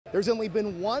There's only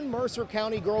been one Mercer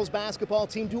County girls basketball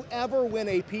team to ever win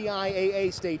a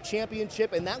PIAA state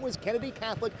championship, and that was Kennedy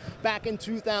Catholic back in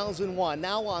 2001.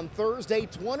 Now on Thursday,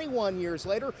 21 years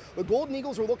later, the Golden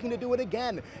Eagles are looking to do it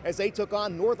again as they took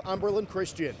on Northumberland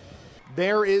Christian.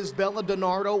 There is Bella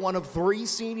DiNardo, one of 3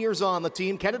 seniors on the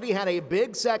team. Kennedy had a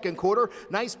big second quarter.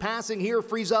 Nice passing here,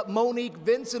 frees up Monique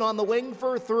Vincent on the wing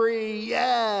for 3.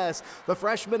 Yes! The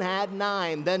freshman had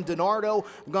 9. Then DiNardo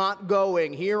got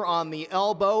going here on the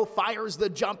elbow, fires the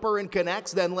jumper and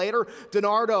connects. Then later,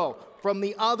 DiNardo from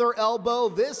the other elbow,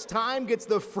 this time gets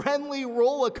the friendly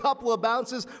roll, a couple of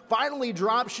bounces, finally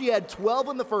drops. She had 12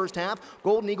 in the first half.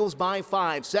 Golden Eagles by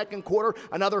 5. Second quarter,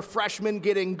 another freshman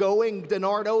getting going.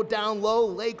 DiNardo down low,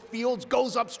 Lake Fields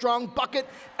goes up strong, bucket,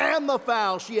 and the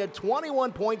foul. She had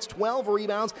 21 points, 12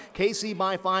 rebounds. KC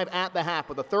by 5 at the half.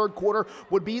 But the third quarter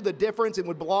would be the difference. It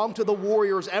would belong to the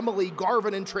Warriors. Emily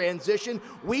Garvin in transition,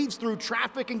 weaves through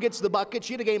traffic and gets the bucket.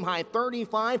 She had a game-high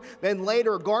 35. Then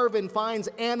later, Garvin finds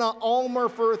Anna Ulmer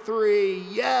for 3.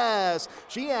 Yes,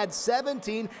 she had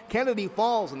 17. Kennedy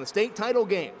falls in the state title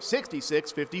game,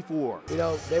 66-54. You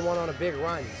know, they went on a big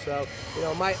run, so, you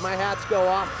know, my hats go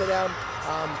off to them.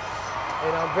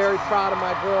 You know, I'm very proud of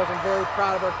my girls. I'm very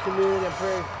proud of our community. I'm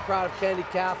very proud of Kennedy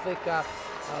Catholic.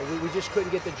 We just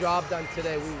couldn't get the job done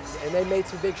today. And they made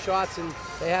some big shots, and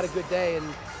they had a good day. And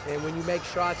when you make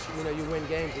shots, you know, you win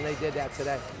games, and they did that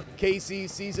today.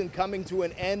 KC's season coming to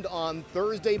an end on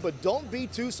Thursday, but don't be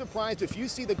too surprised if you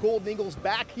see the Golden Eagles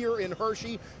back here in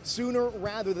Hershey sooner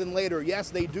rather than later. Yes,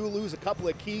 they do lose a couple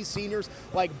of key seniors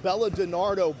like Bella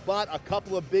DiNardo, but a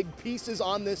couple of big pieces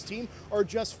on this team are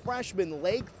just freshmen,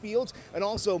 Lake Fields and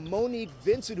also Monique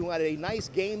Vincent, who had a nice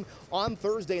game on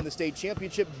Thursday in the state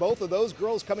championship. Both of those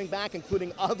girls coming back,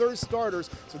 including other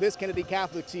starters, so this Kennedy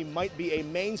Catholic team might be a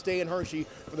mainstay in Hershey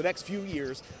for the next few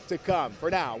years to come. For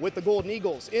now, with the Golden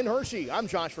Eagles in Hershey, I'm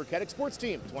Josh Furketic, Sports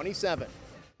Team 27.